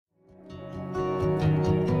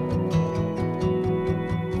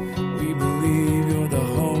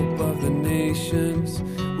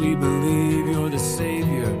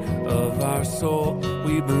soul.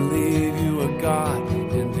 We believe you are God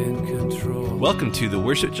and in control. Welcome to the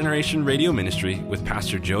Worship Generation Radio Ministry with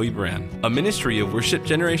Pastor Joey Brand, a ministry of Worship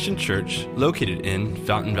Generation Church located in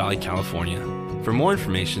Fountain Valley, California. For more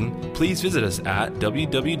information, please visit us at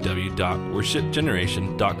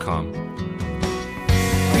www.worshipgeneration.com. We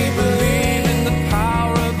believe in the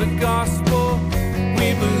power of the gospel.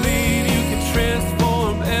 We believe you can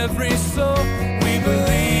transform every soul. We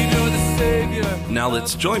believe you're the Savior. Now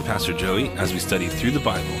let's join Pastor Joey as we study through the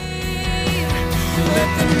Bible.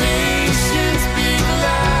 Let the nations be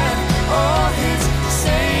glad, all his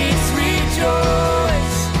saints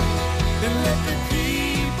rejoice, and let the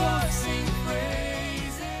people sing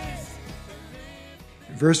praises.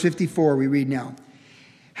 Verse 54, we read now.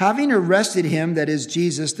 Having arrested him, that is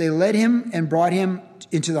Jesus, they led him and brought him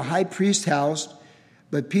into the high priest's house,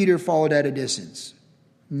 but Peter followed at a distance.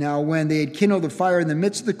 Now when they had kindled a fire in the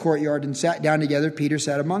midst of the courtyard and sat down together, Peter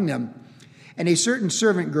sat among them. And a certain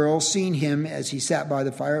servant girl, seeing him as he sat by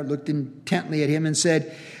the fire, looked intently at him and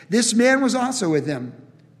said, "This man was also with him."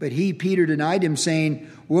 But he, Peter, denied him, saying,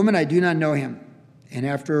 "Woman, I do not know him." And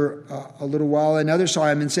after a little while, another saw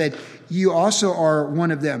him and said, "You also are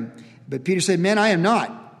one of them." But Peter said, "Man, I am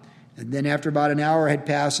not." And then after about an hour had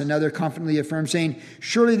passed, another confidently affirmed, saying,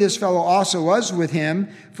 "Surely this fellow also was with him,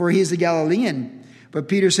 for he is a Galilean." But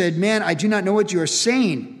Peter said, "Man, I do not know what you are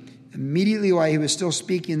saying." Immediately while he was still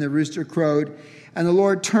speaking, the rooster crowed, and the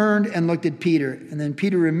Lord turned and looked at Peter. And then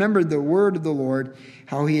Peter remembered the word of the Lord,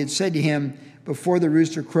 how he had said to him, "Before the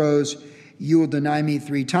rooster crows, you will deny me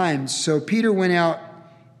 3 times." So Peter went out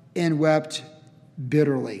and wept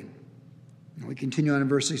bitterly. And we continue on in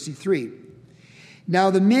verse 63. Now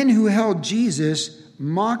the men who held Jesus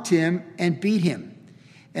mocked him and beat him.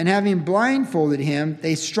 And having blindfolded him,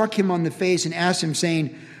 they struck him on the face and asked him,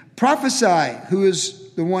 saying, "Prophesy, who is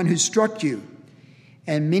the one who struck you?"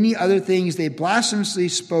 And many other things they blasphemously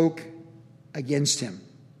spoke against him.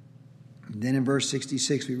 And then in verse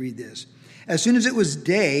 66 we read this. As soon as it was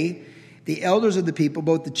day, the elders of the people,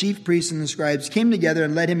 both the chief priests and the scribes, came together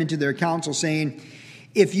and led him into their council, saying,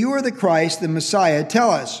 "If you are the Christ, the Messiah,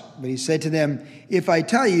 tell us." But he said to them, "If I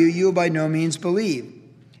tell you, you will by no means believe.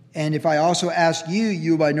 And if I also ask you,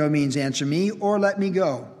 you will by no means answer me or let me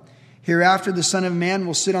go. Hereafter the Son of Man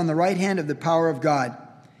will sit on the right hand of the power of God."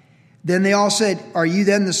 Then they all said, "Are you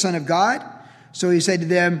then the Son of God?" So he said to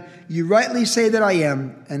them, "You rightly say that I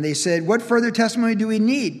am." And they said, "What further testimony do we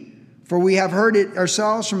need? For we have heard it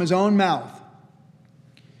ourselves from his own mouth."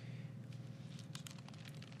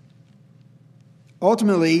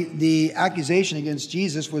 Ultimately, the accusation against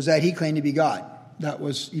Jesus was that he claimed to be God. That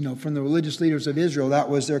was, from the religious leaders of Israel, that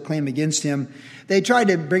was their claim against him. They tried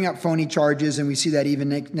to bring up phony charges, and we see that even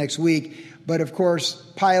next week. But of course,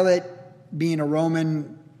 Pilate, being a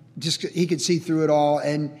Roman, he could see through it all.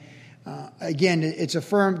 And again, it's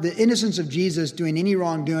affirmed, the innocence of Jesus doing any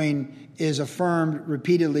wrongdoing is affirmed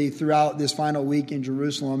repeatedly throughout this final week in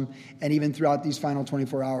Jerusalem, and even throughout these final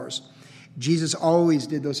 24 hours. Jesus always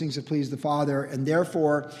did those things that pleased the Father, and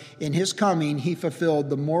therefore, in his coming, he fulfilled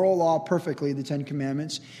the moral law perfectly, the 10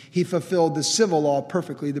 Commandments. He fulfilled the civil law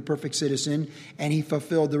perfectly, the perfect citizen. And he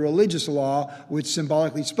fulfilled the religious law, which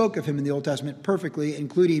symbolically spoke of him in the Old Testament perfectly,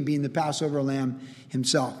 including being the Passover lamb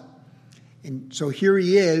himself. And so here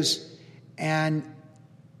he is, and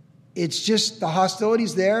it's just the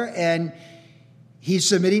hostility's there, and he's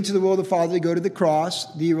submitting to the will of the Father to go to the cross.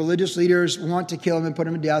 The religious leaders want to kill him and put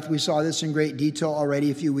him to death. We saw this in great detail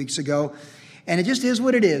already a few weeks ago. And it just is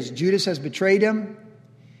what it is. Judas has betrayed him.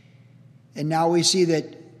 And now we see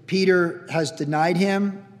that Peter has denied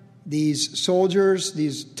him. These soldiers,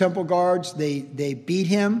 these temple guards, they beat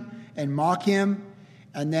him and mock him.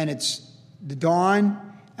 And then it's the dawn,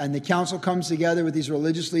 and the council comes together with these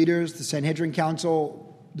religious leaders, the Sanhedrin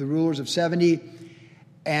Council, the rulers of 70.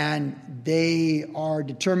 And they are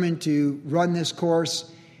determined to run this course.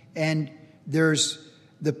 And there's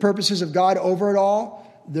the purposes of God over it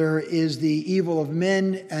all. There is the evil of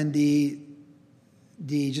men and the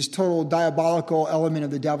just total diabolical element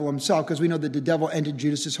of the devil himself, because we know that the devil entered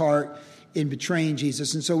Judas's heart in betraying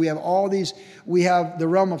Jesus. And so we have all these, we have the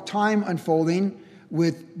realm of time unfolding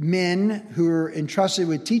with men who are entrusted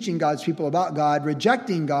with teaching God's people about God,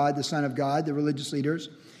 rejecting God, the Son of God, the religious leaders.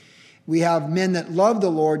 We have men that love the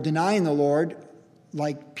Lord, denying the Lord,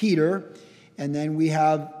 like Peter. And then we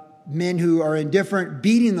have men who are indifferent,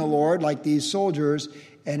 beating the Lord, like these soldiers.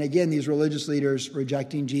 And again, these religious leaders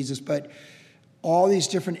rejecting Jesus. But all these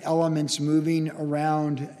different elements moving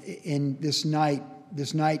around in this night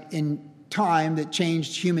in time that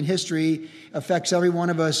changed human history, affects every one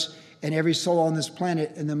of us and every soul on this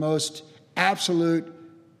planet in the most absolute,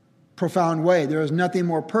 profound way. There is nothing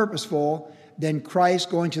more purposeful than Christ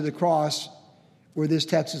going to the cross, where this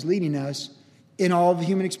text is leading us, in all of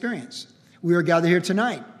human experience. We are gathered here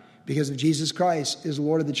tonight because of Jesus Christ is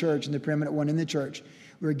Lord of the church and the preeminent one in the church.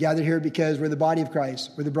 We're gathered here because we're the body of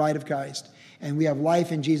Christ. We're the bride of Christ. And we have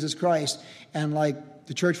life in Jesus Christ. And like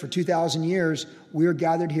the church for 2,000 years, we are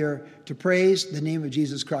gathered here to praise the name of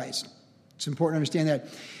Jesus Christ. It's important to understand that.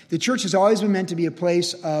 The church has always been meant to be a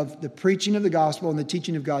place of the preaching of the gospel and the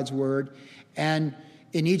teaching of God's word. And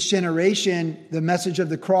in each generation, the message of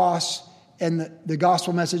the cross and the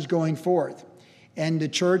gospel message going forth. And the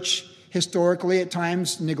church historically at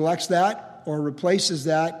times neglects that or replaces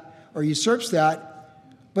that or usurps that.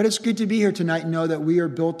 But it's good to be here tonight and know that we are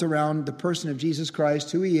built around the person of Jesus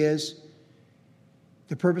Christ, who he is,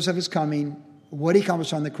 the purpose of his coming, what he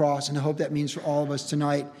accomplished on the cross, and I hope that means for all of us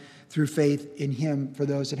tonight through faith in him for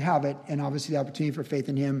those that have it, and obviously the opportunity for faith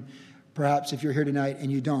in him, perhaps if you're here tonight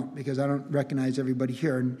and you don't, because I don't recognize everybody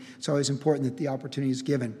here, and it's always important that the opportunity is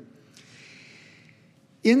given.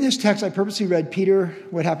 In this text, I purposely read Peter,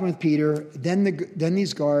 what happened with Peter, then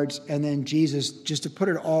these guards, and then Jesus, just to put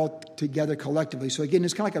it all together collectively. So again,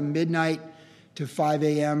 it's kind of like a midnight to 5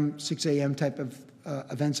 a.m., 6 a.m. type of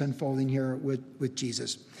events unfolding here with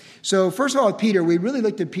Jesus. So first of all, with Peter, we really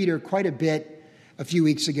looked at Peter quite a bit a few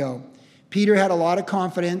weeks ago. Peter had a lot of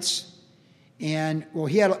confidence, and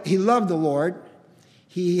he loved the Lord.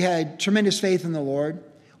 He had tremendous faith in the Lord.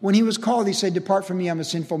 When he was called, he said, "Depart from me, I'm a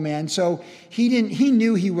sinful man." So he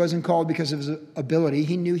knew he wasn't called because of his ability.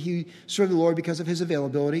 He knew he served the Lord because of his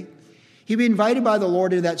availability. He'd be invited by the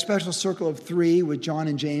Lord into that special circle of three with John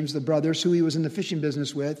and James, the brothers, who he was in the fishing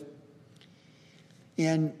business with.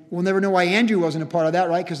 And we'll never know why Andrew wasn't a part of that,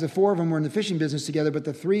 right? Because the four of them were in the fishing business together, but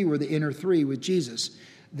the three were the inner three with Jesus.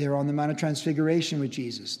 They're on the Mount of Transfiguration with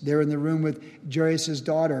Jesus. They're in the room with Jairus'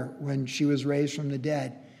 daughter when she was raised from the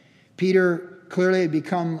dead. Peter clearly had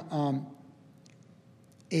become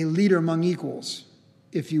a leader among equals,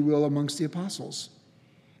 if you will, amongst the apostles.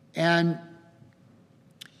 And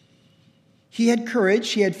he had courage,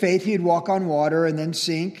 he had faith, he'd walk on water and then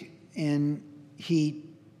sink, and he'd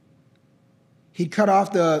cut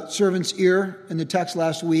off the servant's ear in the text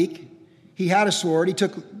last week. He had a sword. He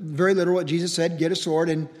took very literal what Jesus said, get a sword.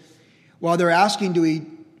 And while they're asking, do we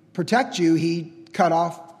protect you, he cut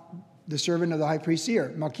off the servant of the high priest's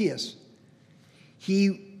ear, Malchus. If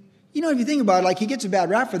you think about it, like, he gets a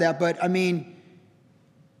bad rap for that, but I mean,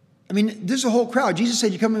 there's a whole crowd. Jesus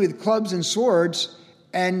said you come in with clubs and swords,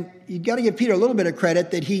 and you got to give Peter a little bit of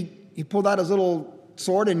credit that he pulled out his little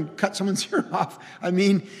sword and cut someone's ear off. I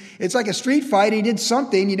mean, it's like a street fight. He did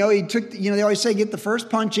something, he took, they always say get the first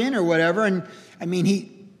punch in or whatever, and I mean,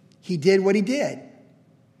 he did what he did.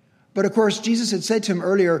 But of course, Jesus had said to him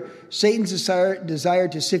earlier, Satan's desire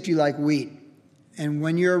to sift you like wheat. And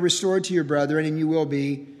when you're restored to your brethren, and you will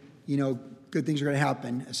be, good things are going to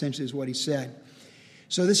happen, essentially is what he said.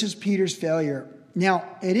 So this is Peter's failure. Now,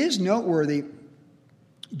 it is noteworthy,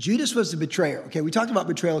 Judas was the betrayer. Okay, we talked about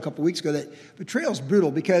betrayal a couple weeks ago, that betrayal is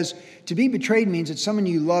brutal because to be betrayed means it's someone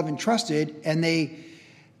you love and trusted, and they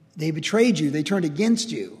betrayed you, they turned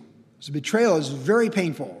against you. So betrayal is very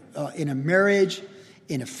painful in a marriage,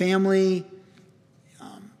 in a family,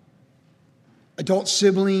 adult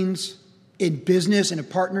siblings, in business, in a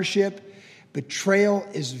partnership. Betrayal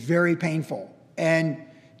is very painful. And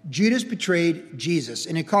Judas betrayed Jesus.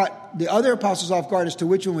 And it caught the other apostles off guard as to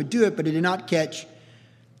which one would do it, but it did not catch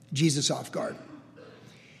Jesus off guard.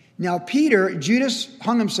 Now Judas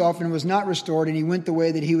hung himself and was not restored, and he went the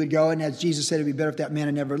way that he would go. And as Jesus said, it'd be better if that man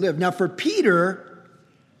had never lived. Now for Peter,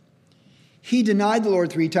 he denied the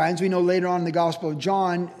Lord 3 times. We know later on in the Gospel of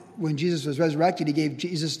John, when Jesus was resurrected, he gave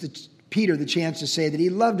Peter the chance to say that he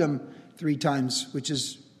loved him 3 times, which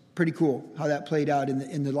is pretty cool how that played out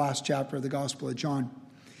in the last chapter of the Gospel of John.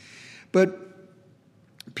 But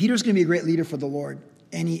Peter's going to be a great leader for the Lord.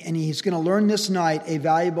 And he's going to learn this night a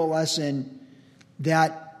valuable lesson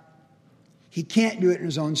that he can't do it in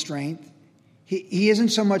his own strength. He isn't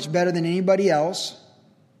so much better than anybody else,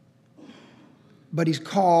 but he's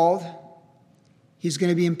called. He's going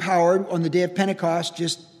to be empowered on the day of Pentecost,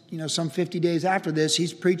 just some 50 days after this.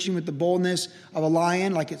 He's preaching with the boldness of a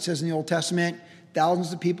lion, like it says in the Old Testament.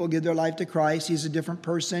 Thousands of people give their life to Christ. He's a different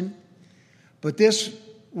person. But this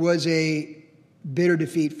was a bitter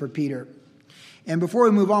defeat for Peter. And before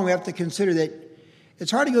we move on, we have to consider that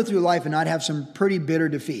it's hard to go through life and not have some pretty bitter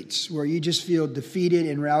defeats where you just feel defeated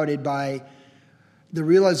and routed by the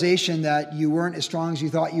realization that you weren't as strong as you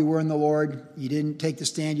thought you were in the Lord. You didn't take the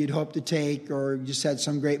stand you'd hoped to take, or you just had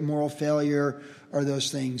some great moral failure, or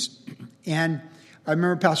those things. And I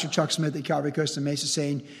remember Pastor Chuck Smith at Calvary Costa Mesa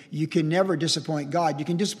saying, you can never disappoint God. You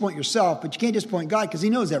can disappoint yourself, but you can't disappoint God because he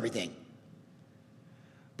knows everything.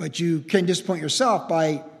 But you can disappoint yourself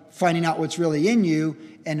by finding out what's really in you,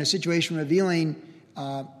 and a situation revealing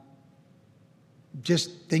just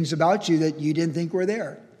things about you that you didn't think were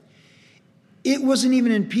there. It wasn't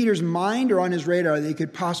even in Peter's mind or on his radar that he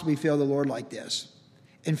could possibly fail the Lord like this.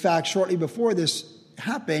 In fact, shortly before this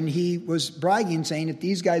happened, he was bragging, saying, if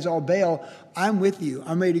these guys all bail, I'm with you.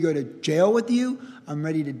 I'm ready to go to jail with you. I'm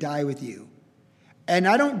ready to die with you. And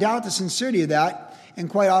I don't doubt the sincerity of that. And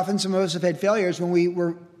quite often, some of us have had failures when we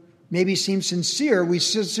were maybe seemed sincere. We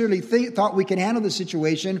sincerely thought we could handle the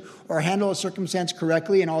situation or handle a circumstance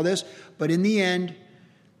correctly and all this. But in the end,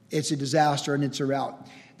 it's a disaster and it's a rout.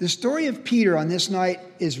 The story of Peter on this night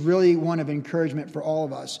is really one of encouragement for all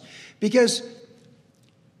of us, because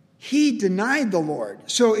he denied the Lord.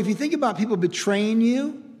 So if you think about people betraying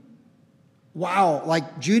you, wow,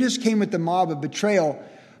 like Judas came with the mob of betrayal.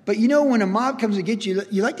 But you know, when a mob comes to get you,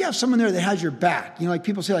 you like to have someone there that has your back. You know, like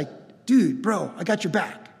people say like, dude, bro, I got your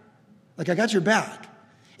back. Like, I got your back.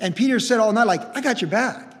 And Peter said all night, like, I got your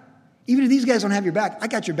back. Even if these guys don't have your back, I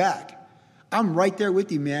got your back. I'm right there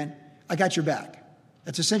with you, man. I got your back.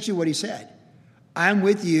 That's essentially what he said. I'm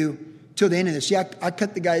with you till the end of this. Yeah, I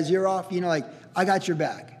cut the guy's ear off, you know, like, I got your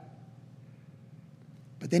back.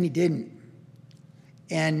 But then he didn't.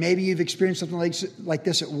 And maybe you've experienced something like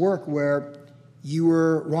this at work where you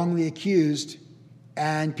were wrongly accused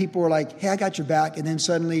and people were like, hey, I got your back. And then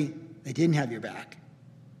suddenly they didn't have your back.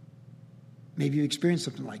 Maybe you experienced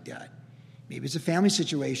something like that. Maybe it's a family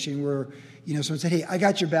situation where, you know, someone said, hey, I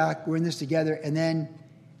got your back. We're in this together. And then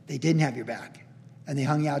they didn't have your back. And they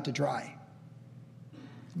hung you out to dry.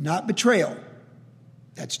 Not betrayal.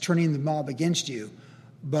 That's turning the mob against you.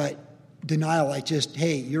 But denial, like just,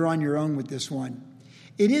 hey, you're on your own with this one.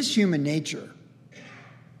 It is human nature.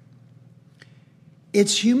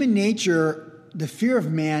 It's human nature. The fear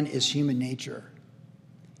of man is human nature.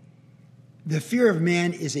 The fear of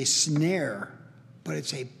man is a snare, but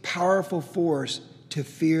it's a powerful force to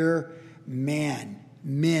fear man,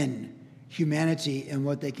 men, humanity, and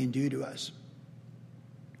what they can do to us.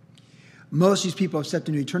 Most of these people have stepped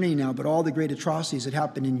into eternity now, but all the great atrocities that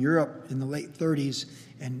happened in Europe in the late 30s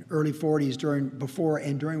and early 40s before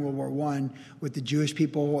and during World War I with the Jewish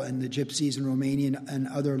people and the Gypsies in Romania and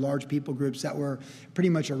other large people groups that were pretty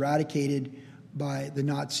much eradicated by the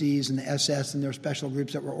Nazis and the SS and their special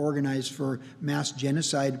groups that were organized for mass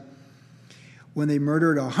genocide when they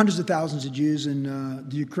murdered hundreds of thousands of Jews in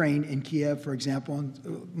the Ukraine, in Kiev, for example,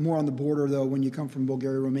 and more on the border, though, when you come from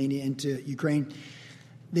Bulgaria, Romania into Ukraine.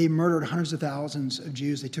 They murdered hundreds of thousands of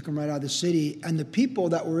Jews. They took them right out of the city. And the people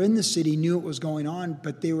that were in the city knew what was going on,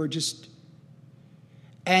 but they were just...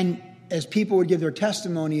 And as people would give their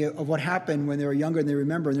testimony of what happened when they were younger and they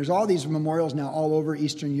remember, and there's all these memorials now all over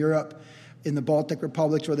Eastern Europe, in the Baltic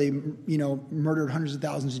republics where they, you know, murdered hundreds of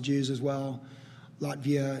thousands of Jews as well,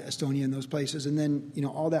 Latvia, Estonia, and those places. And then, you know,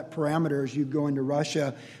 all that parameters, you go into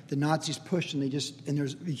Russia, the Nazis pushed, and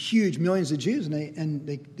there's huge millions of Jews, and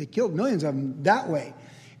they killed millions of them that way.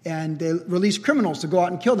 And they released criminals to go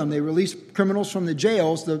out and kill them. They released criminals from the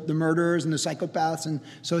jails, the murderers and the psychopaths and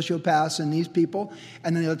sociopaths and these people,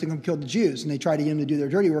 and then they let them kill the Jews. And they tried to get them to do their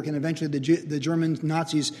dirty work, and eventually the German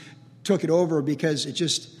Nazis took it over because it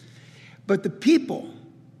just... But the people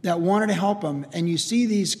that wanted to help them, and you see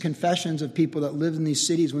these confessions of people that lived in these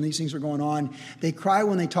cities when these things were going on, they cry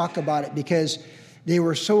when they talk about it because they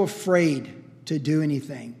were so afraid to do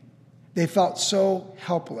anything. They felt so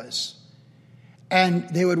helpless. And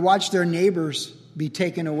they would watch their neighbors be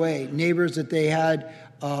taken away, neighbors that they had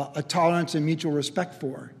a tolerance and mutual respect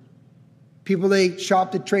for. People they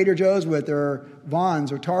shopped at Trader Joe's with or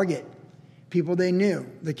Vons or Target. People they knew,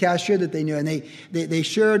 the cashier that they knew. And they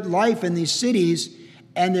shared life in these cities,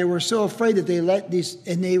 and they were so afraid that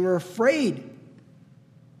they were afraid.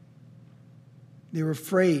 They were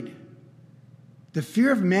afraid. The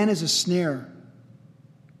fear of man is a snare.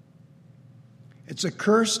 It's a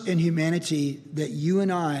curse in humanity that you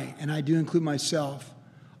and I do include myself,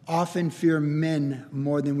 often fear men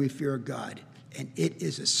more than we fear God. And it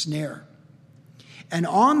is a snare. And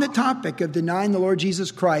on the topic of denying the Lord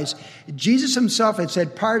Jesus Christ, Jesus himself had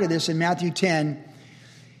said prior to this in Matthew 10,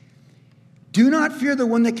 do not fear the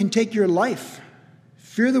one that can take your life.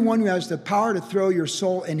 Fear the one who has the power to throw your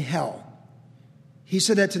soul in hell. He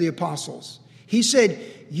said that to the apostles. He said,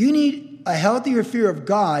 you need a healthier fear of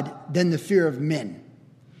God than the fear of men.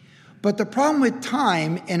 But the problem with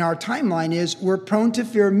time in our timeline is we're prone to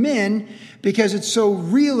fear men because it's so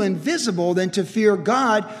real and visible than to fear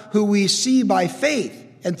God, who we see by faith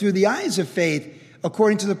and through the eyes of faith,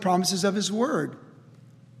 according to the promises of his word.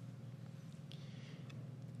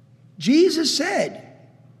 Jesus said,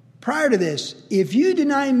 Prior to this, if you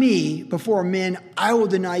deny me before men, I will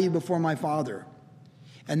deny you before my Father.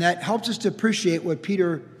 And that helps us to appreciate what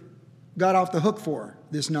Peter got off the hook for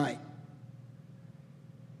this night.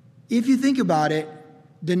 If you think about it,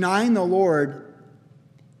 denying the Lord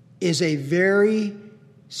is a very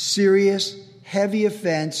serious, heavy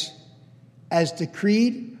offense as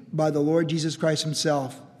decreed by the Lord Jesus Christ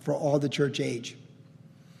himself for all the church age.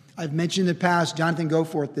 I've mentioned in the past Jonathan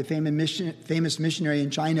Goforth, the famous missionary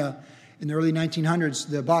in China in the early 1900s,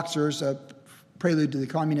 the Boxers, a prelude to the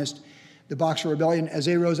communist, the Boxer Rebellion, as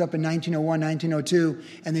they rose up in 1901, 1902,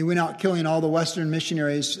 and they went out killing all the Western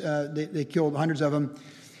missionaries. They killed hundreds of them.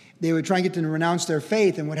 They would try and get them to renounce their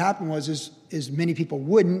faith, and what happened was is many people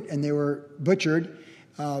wouldn't, and they were butchered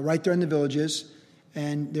right there in the villages,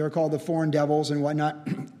 and they were called the foreign devils and whatnot.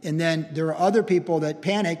 And then there were other people that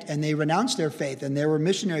panicked, and they renounced their faith, and they were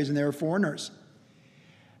missionaries, and they were foreigners.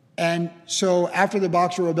 And so after the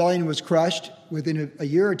Boxer Rebellion was crushed, within a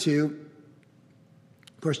year or two,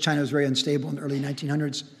 of course, China was very unstable in the early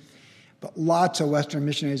 1900s, but lots of Western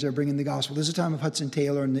missionaries are bringing the gospel. This is the time of Hudson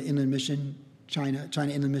Taylor and the Inland Mission, China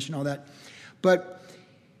Inland Mission, all that. But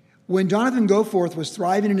when Jonathan Goforth was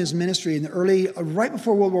thriving in his ministry in the early, right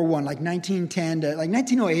before World War I, like 1910 to like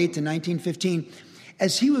 1908 to 1915,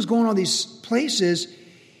 as he was going all these places,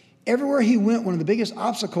 everywhere he went, one of the biggest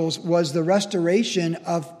obstacles was the restoration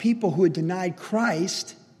of people who had denied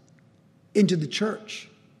Christ into the church.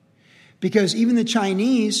 Because even the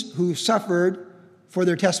Chinese who suffered for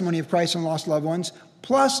their testimony of Christ and lost loved ones,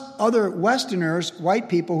 plus other Westerners, white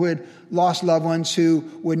people who had lost loved ones who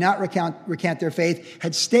would not recant their faith,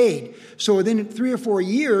 had stayed. So within 3 or 4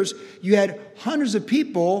 years, you had hundreds of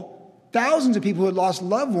people, thousands of people who had lost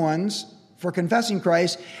loved ones for confessing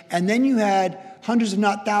Christ, and then you had hundreds, if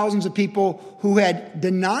not thousands, of people who had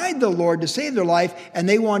denied the Lord to save their life, and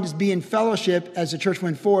they wanted to be in fellowship as the church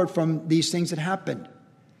went forward from these things that happened.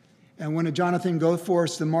 And one of Jonathan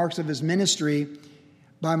Goforth's, the marks of his ministry,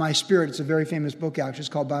 By My Spirit, it's a very famous book actually, it's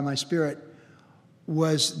called By My Spirit,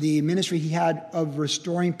 was the ministry he had of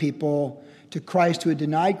restoring people to Christ who had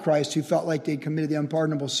denied Christ, who felt like they'd committed the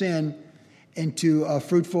unpardonable sin, into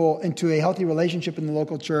a healthy relationship in the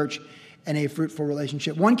local church and a fruitful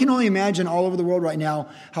relationship. One can only imagine all over the world right now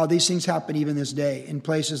how these things happen even this day in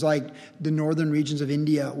places like the northern regions of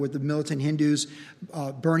India with the militant Hindus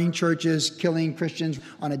burning churches, killing Christians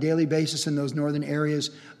on a daily basis in those northern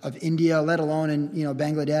areas of India, let alone in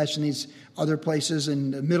Bangladesh and these other places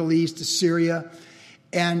in the Middle East, Syria.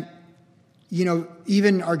 And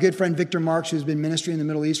even our good friend Victor Marks, who's been ministering in the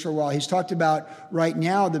Middle East for a while, he's talked about right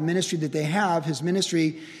now the ministry that they have, his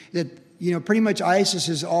ministry that pretty much ISIS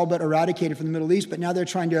is all but eradicated from the Middle East, but now they're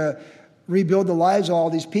trying to rebuild the lives of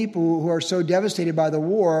all these people who are so devastated by the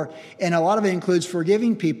war. And a lot of it includes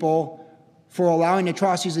forgiving people for allowing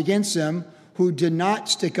atrocities against them who did not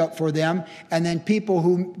stick up for them, and then people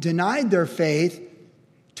who denied their faith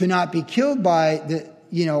to not be killed by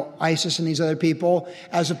ISIS and these other people,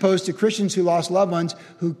 as opposed to Christians who lost loved ones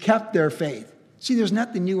who kept their faith. See, there's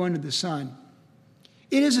nothing new under the sun.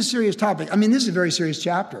 It is a serious topic. This is a very serious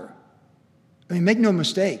chapter. Make no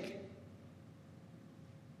mistake.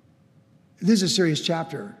 This is a serious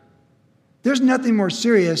chapter. There's nothing more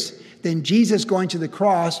serious than Jesus going to the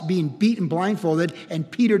cross, being beaten blindfolded, and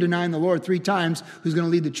Peter denying the Lord 3 times, who's going to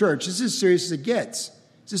lead the church. This is as serious as it gets.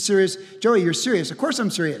 This is serious. Joey, you're serious. Of course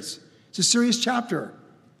I'm serious. It's a serious chapter.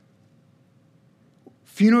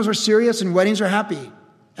 Funerals are serious and weddings are happy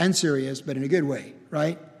and serious, but in a good way,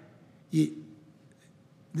 right?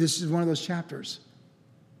 This is one of those chapters.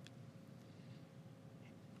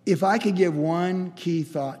 If I could give one key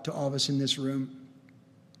thought to all of us in this room,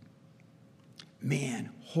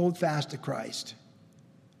 hold fast to Christ.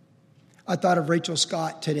 I thought of Rachel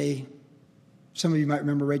Scott today. Some of you might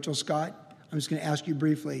remember Rachel Scott. I'm just going to ask you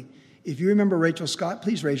briefly. If you remember Rachel Scott,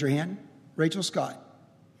 please raise your hand. Rachel Scott.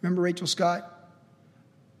 Remember Rachel Scott?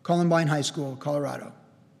 Columbine High School, Colorado.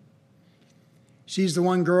 She's the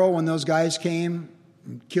one girl when those guys came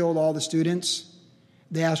and killed all the students.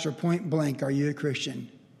 They asked her point blank, "Are you a Christian?"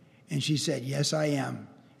 And she said, "Yes, I am."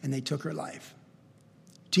 And they took her life.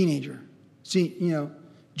 Teenager,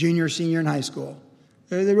 junior, senior in high school.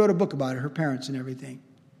 They wrote a book about it, her parents and everything.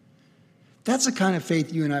 That's the kind of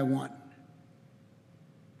faith you and I want.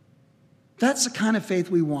 That's the kind of faith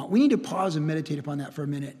we want. We need to pause and meditate upon that for a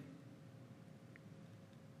minute.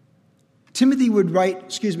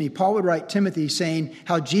 Paul would write Timothy saying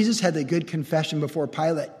how Jesus had the good confession before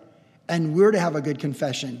Pilate, and we're to have a good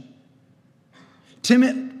confession.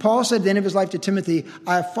 Paul said at the end of his life to Timothy,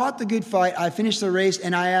 "I have fought the good fight, I have finished the race,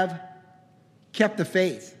 and I have kept the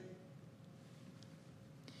faith."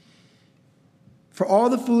 For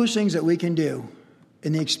all the foolish things that we can do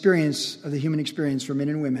in the experience of the human experience for men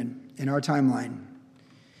and women in our timeline,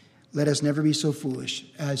 let us never be so foolish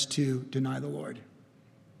as to deny the Lord.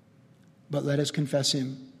 But let us confess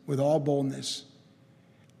him with all boldness.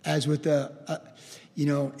 As with in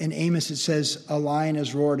Amos it says, a lion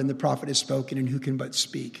has roared and the prophet has spoken, and who can but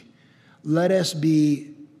speak? Let us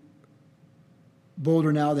be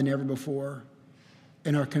bolder now than ever before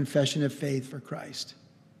in our confession of faith for Christ.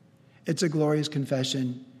 It's a glorious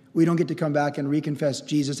confession. We don't get to come back and reconfess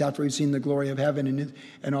Jesus after we've seen the glory of heaven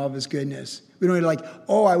and all of his goodness. We don't get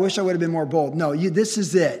I wish I would have been more bold. No, this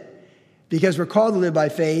is it. Because we're called to live by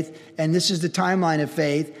faith, and this is the timeline of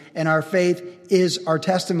faith, and our faith is our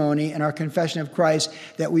testimony and our confession of Christ,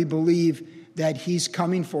 that we believe that he's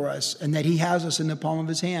coming for us and that he has us in the palm of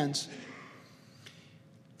his hands.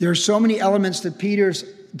 There are so many elements to Peter's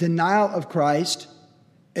denial of Christ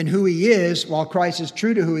and who he is, while Christ is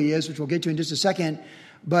true to who he is, which we'll get to in just a second.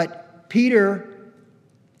 But Peter's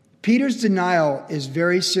denial is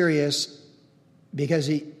very serious because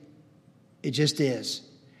it just is.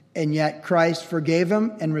 And yet Christ forgave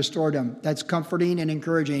him and restored him. That's comforting and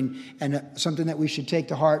encouraging, and something that we should take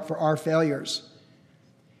to heart for our failures.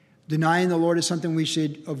 Denying the Lord is something we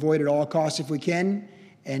should avoid at all costs if we can.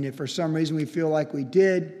 And if for some reason we feel like we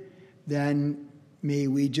did, then may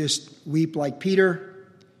we just weep like Peter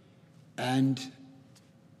and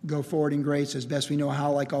go forward in grace as best we know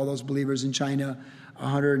how, like all those believers in China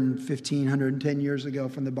 115, 110 years ago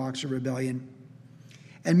from the Boxer Rebellion.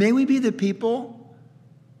 And may we be the people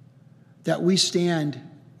that we stand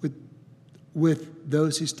with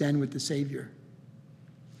those who stand with the Savior.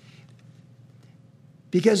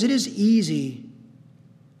 Because it is easy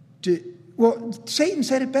Satan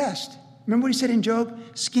said it best. Remember what he said in Job?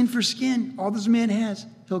 Skin for skin, all this man has,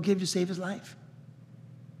 he'll give to save his life.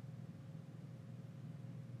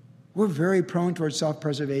 We're very prone towards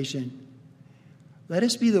self-preservation. Let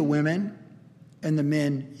us be the women and the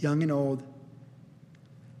men, young and old,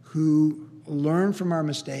 who learn from our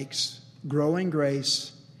mistakes, grow in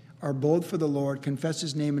grace, are bold for the Lord, confess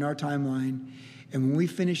his name in our timeline, and when we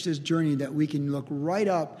finish this journey, that we can look right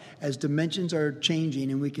up as dimensions are changing,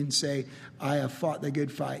 and we can say, I have fought the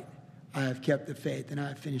good fight, I have kept the faith, and I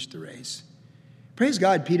have finished the race. Praise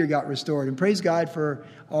God, Peter got restored, and praise God for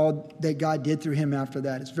all that God did through him after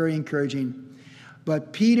that. It's very encouraging.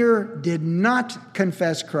 But Peter did not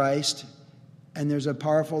confess Christ, and there's a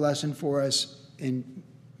powerful lesson for us in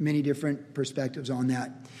many different perspectives on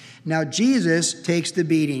that. Now, Jesus takes the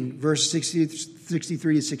beating, verse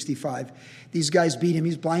 63 to 65. These guys beat him.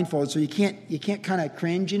 He's blindfolded, so you can't kind of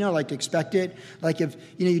cringe, like expect it. Like if,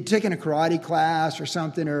 you're taking a karate class or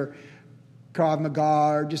something, or Krav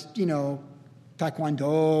Maga, or just,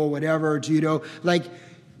 Taekwondo, whatever, judo. Like,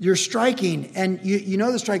 you're striking, and you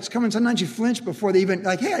know the strike's coming. Sometimes you flinch before they even, hey,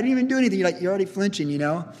 I didn't even do anything. You're already flinching,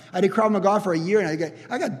 I did Krav Maga for a year, and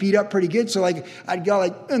I got beat up pretty good. So, I'd go,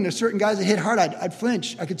 and there's certain guys that hit hard, I'd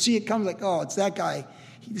flinch. I could see it come, oh, it's that guy.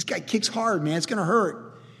 This guy kicks hard, man. It's going to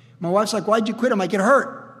hurt. My wife's like, why'd you quit? I'm like, it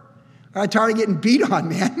hurt. I'm tired of getting beat on,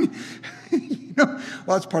 man.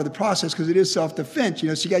 Well, it's part of the process because it is self-defense, so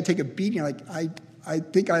you got to take a beating. I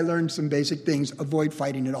think I learned some basic things. Avoid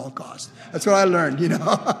fighting at all costs. That's what I learned,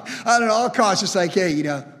 At all costs, it's hey,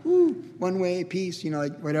 one way, peace,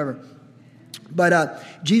 whatever. But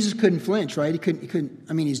Jesus couldn't flinch, right? He couldn't.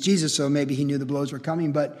 I mean, he's Jesus, so maybe he knew the blows were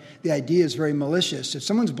coming, but the idea is very malicious. If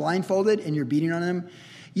someone's blindfolded and you're beating on them,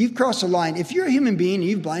 you've crossed a line. If you're a human being and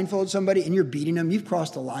you've blindfolded somebody and you're beating them, you've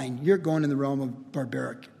crossed a line. You're going in the realm of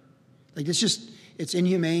barbaric. It's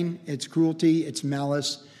inhumane, it's cruelty, it's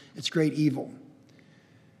malice, it's great evil.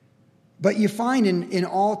 But you find in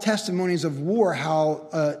all testimonies of war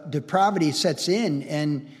how depravity sets in,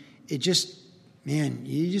 and it just,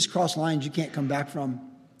 you just cross lines you can't come back from.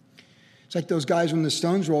 It's like those guys when the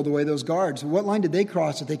stones rolled away, those guards. What line did they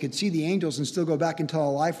cross that they could see the angels and still go back and tell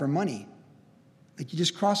a lie for money? You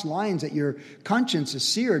just cross lines that your conscience is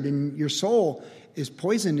seared and your soul is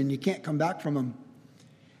poisoned and you can't come back from them.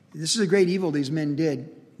 This is a great evil these men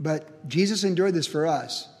did, but Jesus endured this for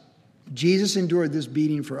us. Jesus endured this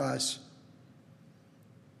beating for us.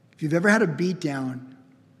 If you've ever had a beat down,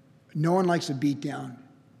 no one likes a beat down.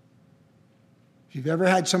 If you've ever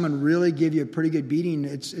had someone really give you a pretty good beating,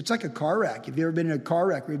 it's like a car wreck. If you've ever been in a car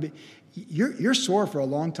wreck, you're sore for a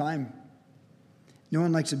long time. No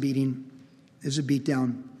one likes a beating. There's a beat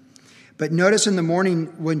down. But notice in the morning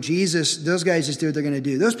when those guys just do what they're going to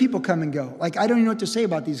do. Those people come and go. I don't even know what to say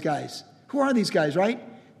about these guys. Who are these guys, right?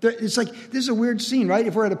 It's this is a weird scene, right?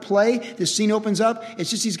 If we're at a play, this scene opens up. It's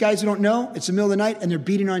just these guys who don't know. It's the middle of the night, and they're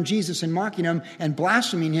beating on Jesus and mocking him and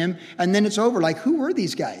blaspheming him, and then it's over. Who were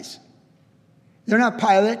these guys? They're not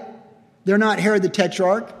Pilate. They're not Herod the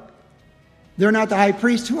Tetrarch. They're not the high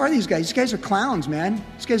priest. Who are these guys? These guys are clowns, man.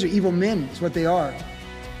 These guys are evil men. That's what they are.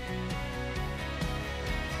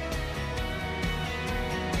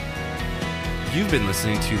 You've been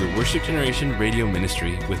listening to the Worship Generation Radio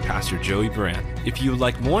Ministry with Pastor Joey Baran. If you would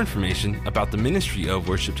like more information about the ministry of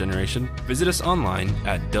Worship Generation, visit us online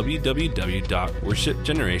at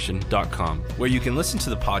www.worshipgeneration.com, where you can listen to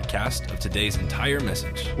the podcast of today's entire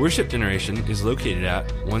message. Worship Generation is located at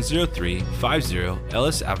 10350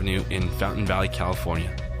 Ellis Avenue in Fountain Valley,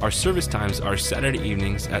 California. Our service times are Saturday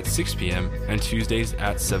evenings at 6 p.m. and Tuesdays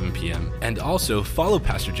at 7 p.m. And also follow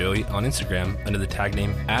Pastor Joey on Instagram under the tag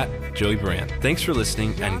name @JoeyBaran. Thanks for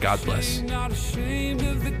listening, and God bless. Not ashamed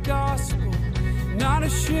of the gospel. Not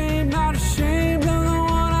ashamed of the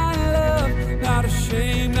one I love. Not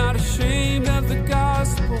ashamed,